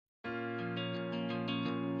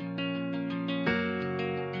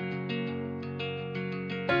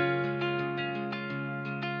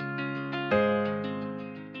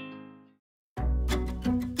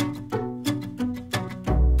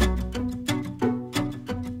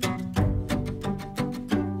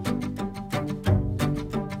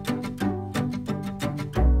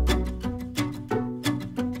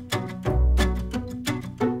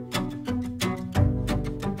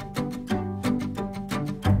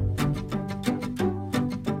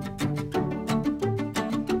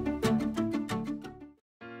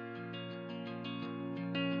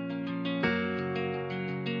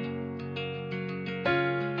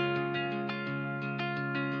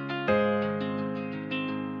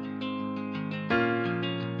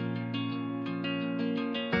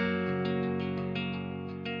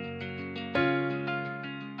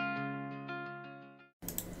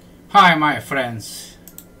Hi my friends,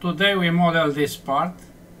 today we model this part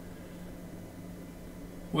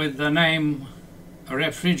with the name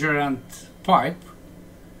refrigerant pipe,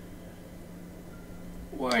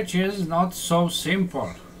 which is not so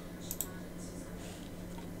simple.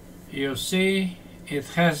 You see, it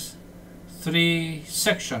has three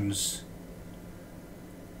sections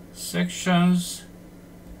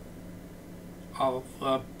of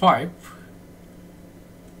a pipe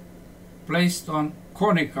placed on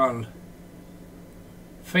conical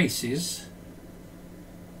faces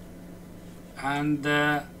and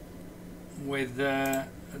with the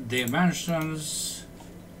dimensions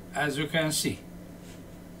as you can see.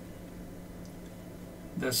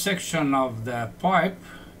 The section of the pipe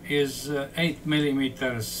is 8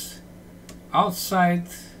 millimeters outside,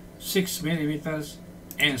 6 millimeters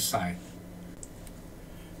inside.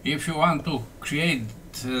 If you want to create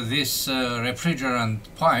this refrigerant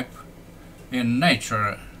pipe in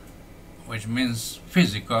nature, which means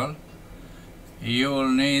physical, you will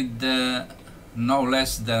need no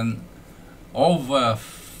less than over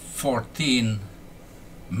 14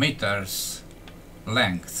 meters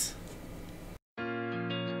length.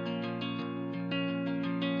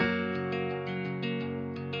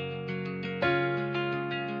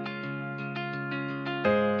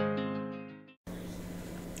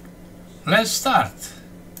 Let's start.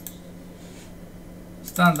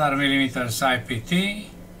 Standard millimeters IPT,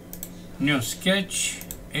 new sketch,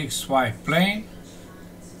 XY plane.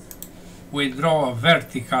 We draw a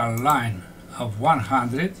vertical line of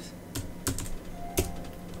 100.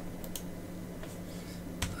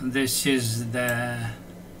 This is the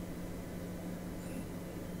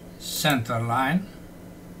center line.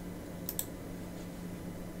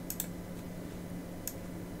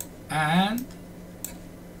 And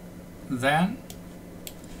then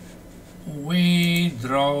we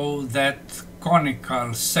draw that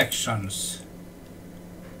conical sections.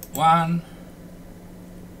 1,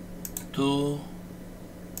 2,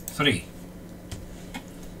 3.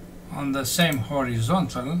 On the same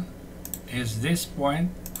horizontal is this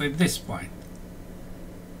point with this point.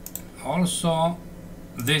 Also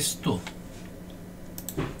this two.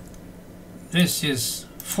 This is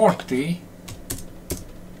 40.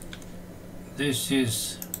 This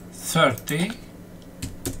is 30.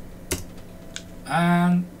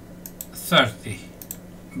 And 30,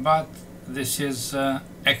 but this is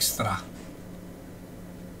extra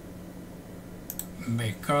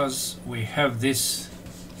because we have this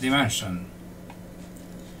dimension.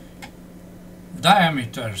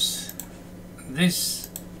 Diameters, this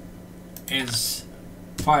is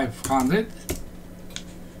 500.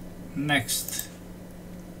 Next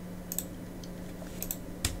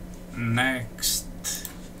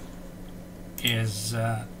is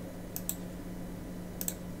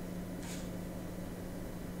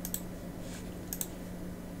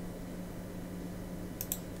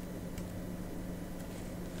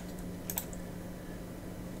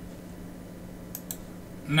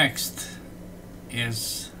next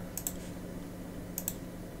is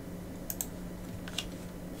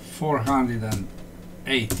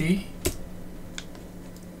 480.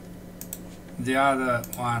 The other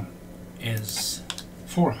one is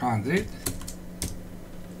 400,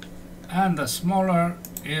 and the smaller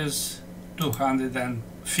is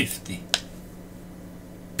 250.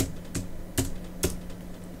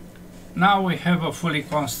 Now we have a fully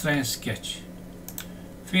constrained sketch.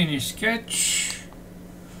 Finish sketch.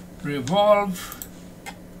 Revolve,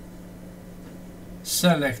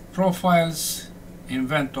 select profiles.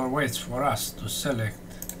 Inventor waits for us to select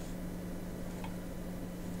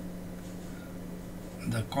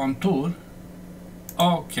the contour.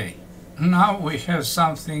 Okay, now we have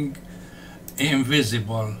something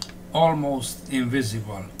invisible, almost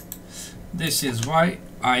invisible. This is why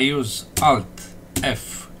I use Alt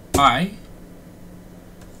F(I)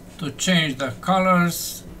 to change the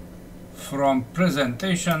colors from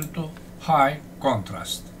presentation to high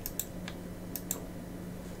contrast.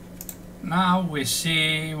 Now we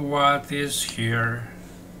see what is here.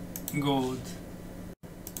 Good.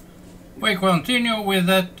 We continue with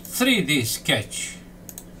a 3D sketch.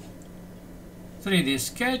 3D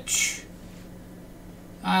sketch,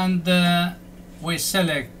 and we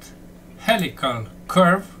select helical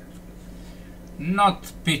curve,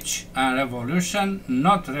 not pitch and revolution,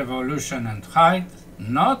 not revolution and height,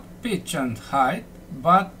 not pitch and height,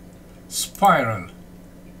 but spiral.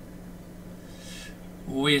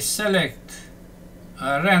 We select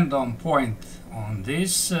a random point on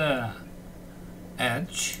this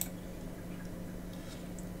edge.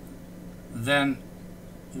 Then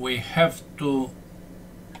we have to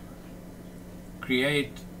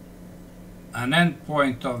create an end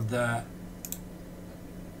point of the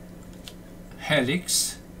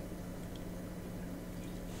helix,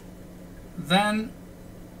 then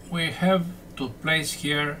we have to place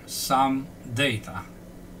here some data.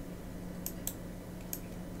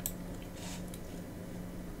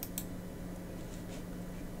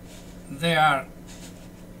 They are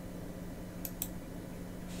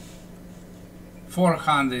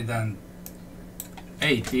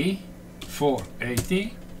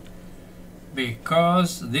 480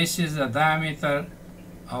 because this is the diameter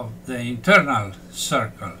of the internal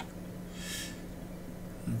circle.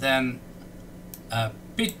 Then a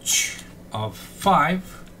pitch of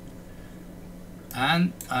 5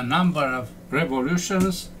 and a number of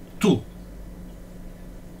revolutions 2.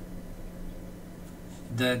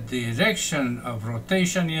 The direction of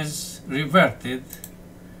rotation is reverted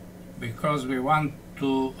because we want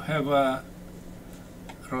to have a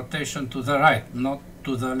rotation to the right, not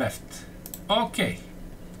to the left. Okay,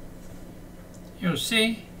 you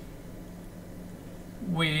see,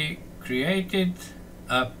 we created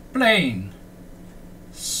a plane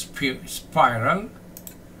spiral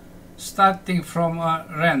starting from a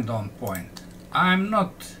random point. I'm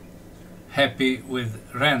not happy with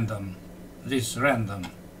random. This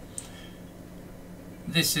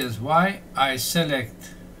is why I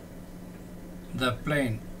select the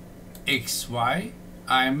plane XY,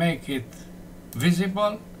 I make it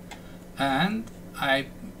visible, and I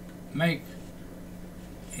make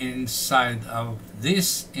inside of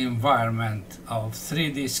this environment of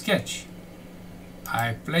 3D sketch,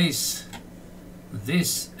 I place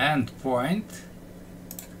this endpoint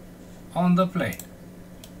on the plane.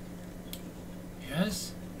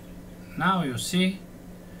 Yes, now you see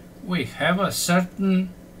we have a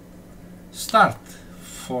certain start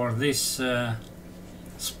for this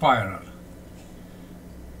spiral.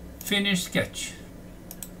 Finish sketch.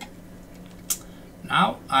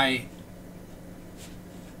 Now I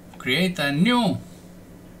create a new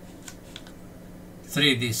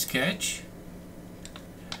 3D sketch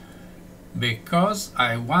because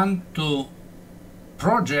I want to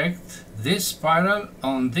project this spiral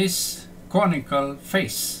on this conical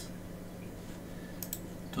face.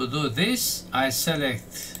 To do this, I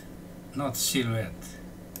select not silhouette.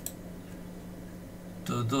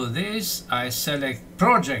 To do this, I select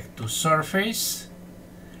project to surface.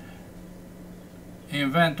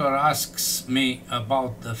 Inventor asks me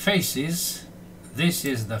about the faces. This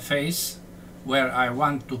is the face where I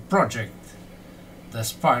want to project the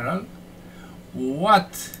spiral.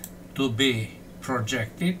 What to be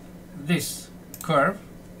projected? This curve.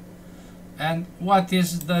 And what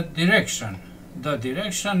is the direction? The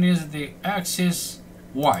direction is the axis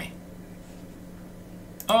Y.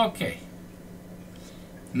 Okay.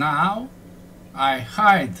 Now I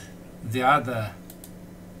hide the other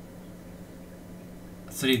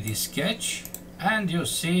 3D sketch and you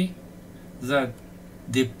see the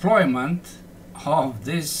deployment of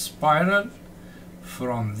this spiral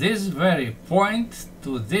from this very point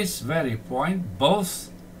to this very point, both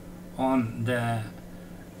on the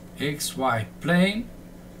XY plane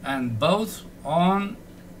and both on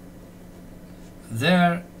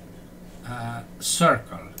their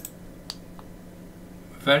circle.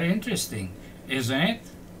 Very interesting, isn't it?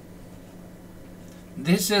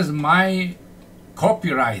 This is my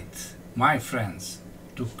copyright, my friends,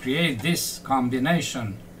 to create this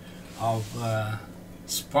combination of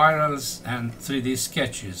spirals and 3D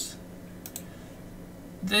sketches.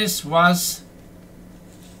 This was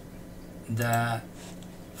the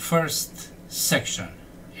first section.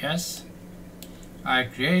 Yes, I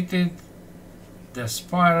created the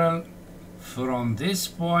spiral from this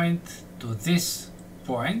point to this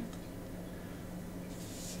point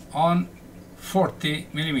on 40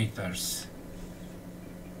 millimeters.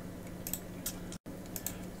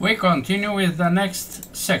 We continue with the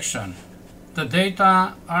next section. The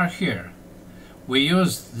data are here. We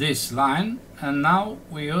used this line and now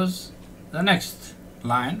we use the next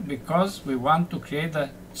line because we want to create a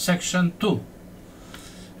section 2.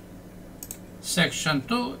 Section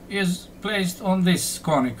 2 is placed on this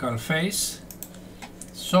conical face,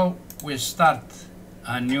 so we start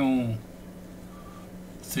a new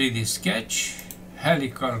 3D sketch,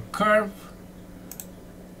 helical curve,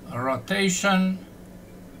 rotation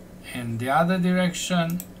in the other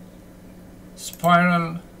direction,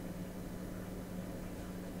 spiral.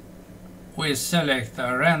 We select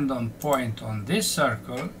a random point on this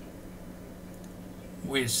circle,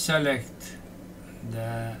 we select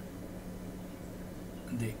the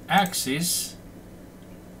axis,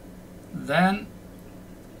 then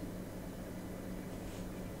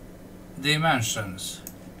dimensions.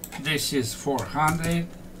 This is 400,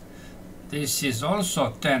 This is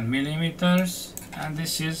also 10 millimeters, and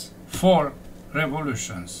this is 4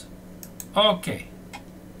 revolutions. Okay.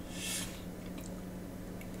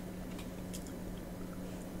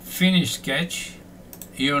 Finish sketch.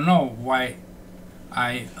 You know why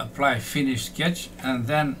I apply finish sketch and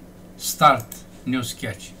then start new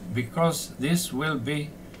sketch, because this will be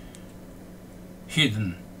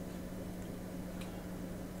hidden.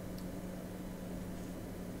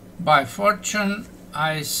 By fortune,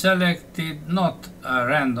 I selected not a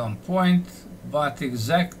random point, but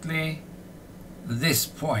exactly this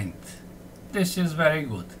point. This is very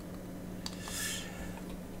good.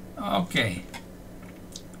 Okay.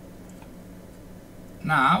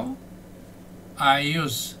 Now I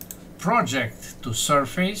use project to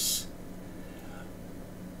surface.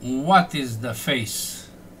 What is the face?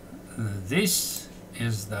 This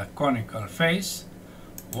is the conical face.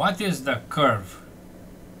 What is the curve?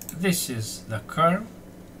 This is the curve.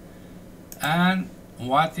 And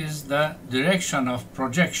what is the direction of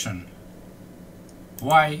projection?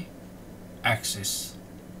 Y axis.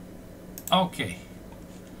 Okay.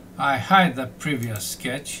 I hide the previous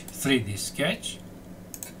sketch, 3D sketch,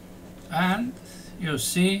 and you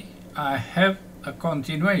see I have a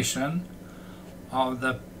continuation of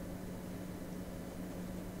the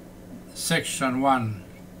section 1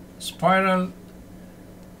 spiral.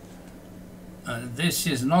 This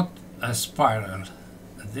is not a spiral,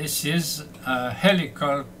 this is a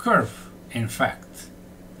helical curve. In fact,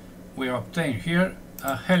 we obtain here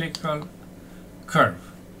a helical curve.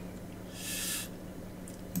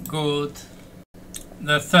 Good.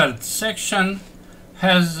 The third section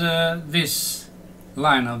has this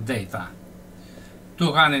line of data.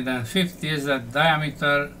 250 is the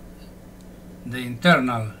diameter, the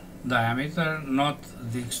internal diameter, not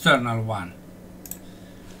the external one.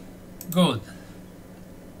 Good.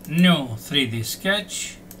 New 3D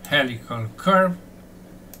sketch, helical curve,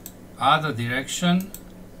 other direction,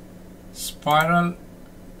 spiral.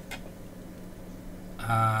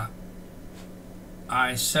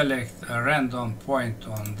 I select a random point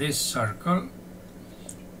on this circle.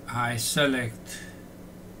 I select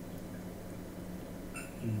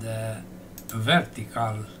the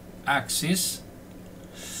vertical axis,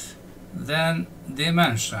 then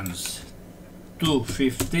dimensions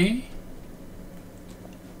 250,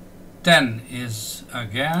 10 is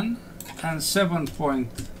again, and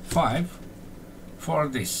 7.5 for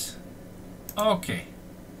this. Okay.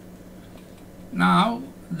 Now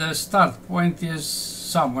the start point is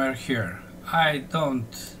somewhere here. I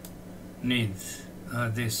don't need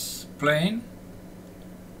this plane,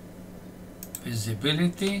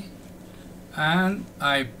 visibility, and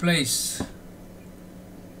I place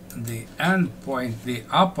the end point, the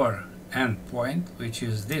upper end point, which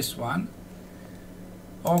is this one,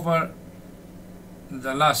 over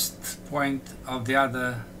the last point of the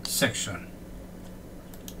other section.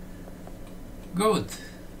 Good.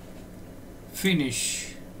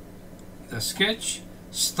 Finish the sketch,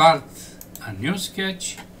 start a new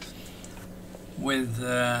sketch with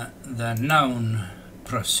the known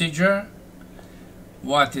procedure.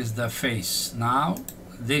 What is the face now?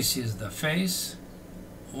 This is the face.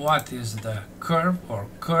 What is the curve or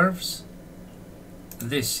curves?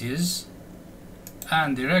 This is,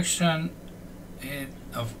 and direction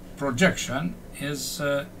of projection is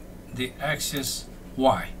the axis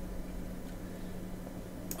Y.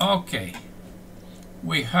 Okay,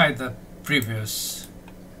 we hide the previous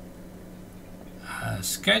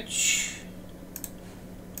sketch,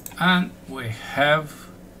 and we have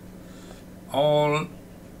all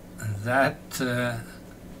that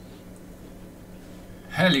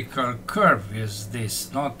helical curve is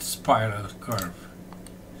this, not spiral curve.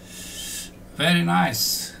 Very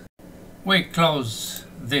nice. We close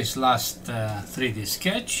this last 3D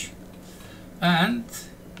sketch, and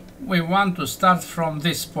we want to start from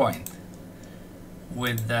this point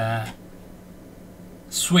with the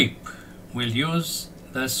sweep. We'll use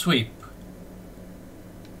the sweep.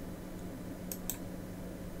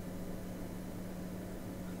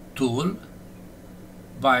 Tool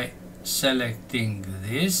by selecting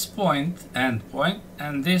this point, end point,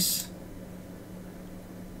 and this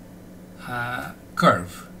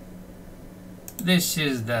curve. This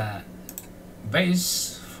is the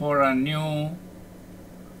base for a new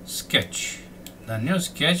sketch. The new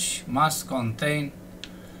sketch must contain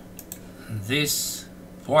this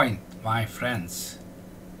point, my friends.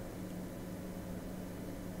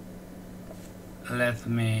 Let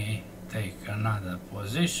me take another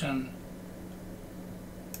position.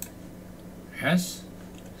 Yes.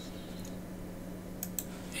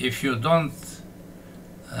 If you don't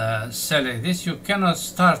select this, you cannot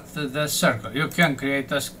start the circle. You can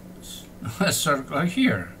create a a circle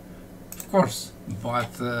here, of course,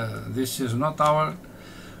 but this is not our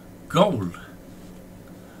goal.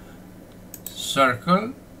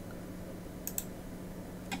 Circle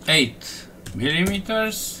 8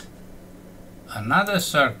 millimeters, another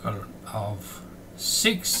circle of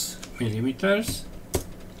 6 millimeters,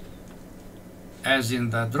 as in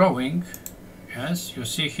the drawing. Yes, you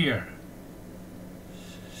see here.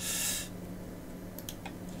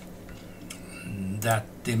 That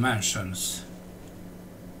dimensions.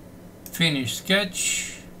 Finish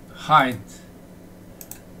sketch, hide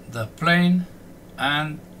the plane,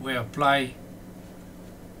 and we apply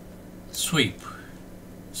sweep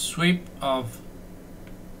of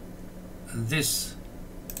this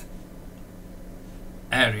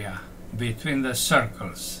area between the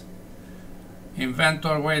circles.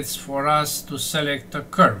 Inventor waits for us to select a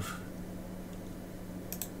curve.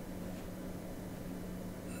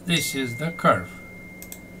 This is the curve.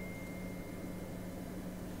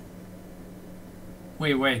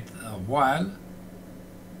 We wait a while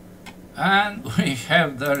and we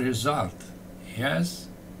have the result. Yes?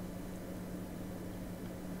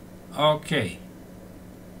 Okay.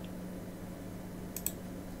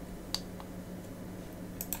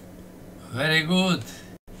 Very good.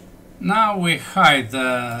 Now we hide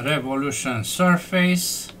the revolution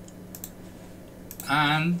surface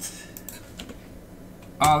and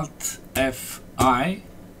Alt Fi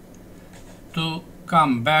to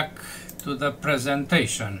come back to the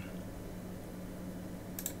presentation.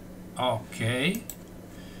 Okay.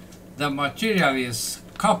 The material is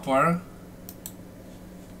copper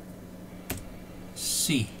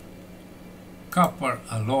C, copper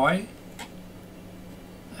alloy,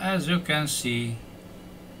 as you can see.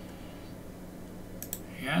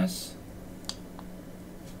 Yes.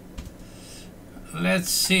 Let's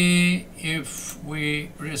see if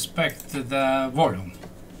we respect the volume.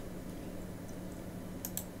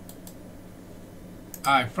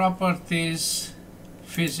 Properties,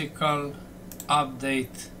 physical,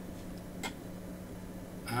 update,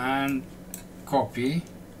 and copy,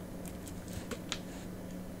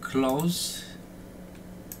 close,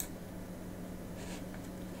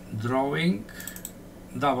 drawing,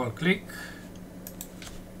 double click,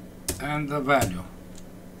 and the value.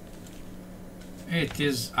 It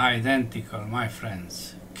is identical, my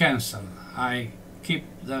friends. Cancel. I keep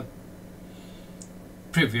the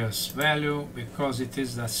previous value because it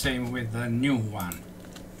is the same with the new one.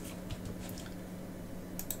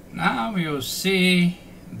 Now you see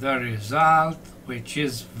the result, which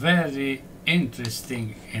is very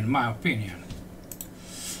interesting in my opinion.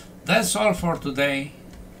 That's all for today.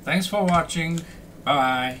 Thanks for watching.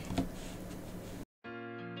 Bye.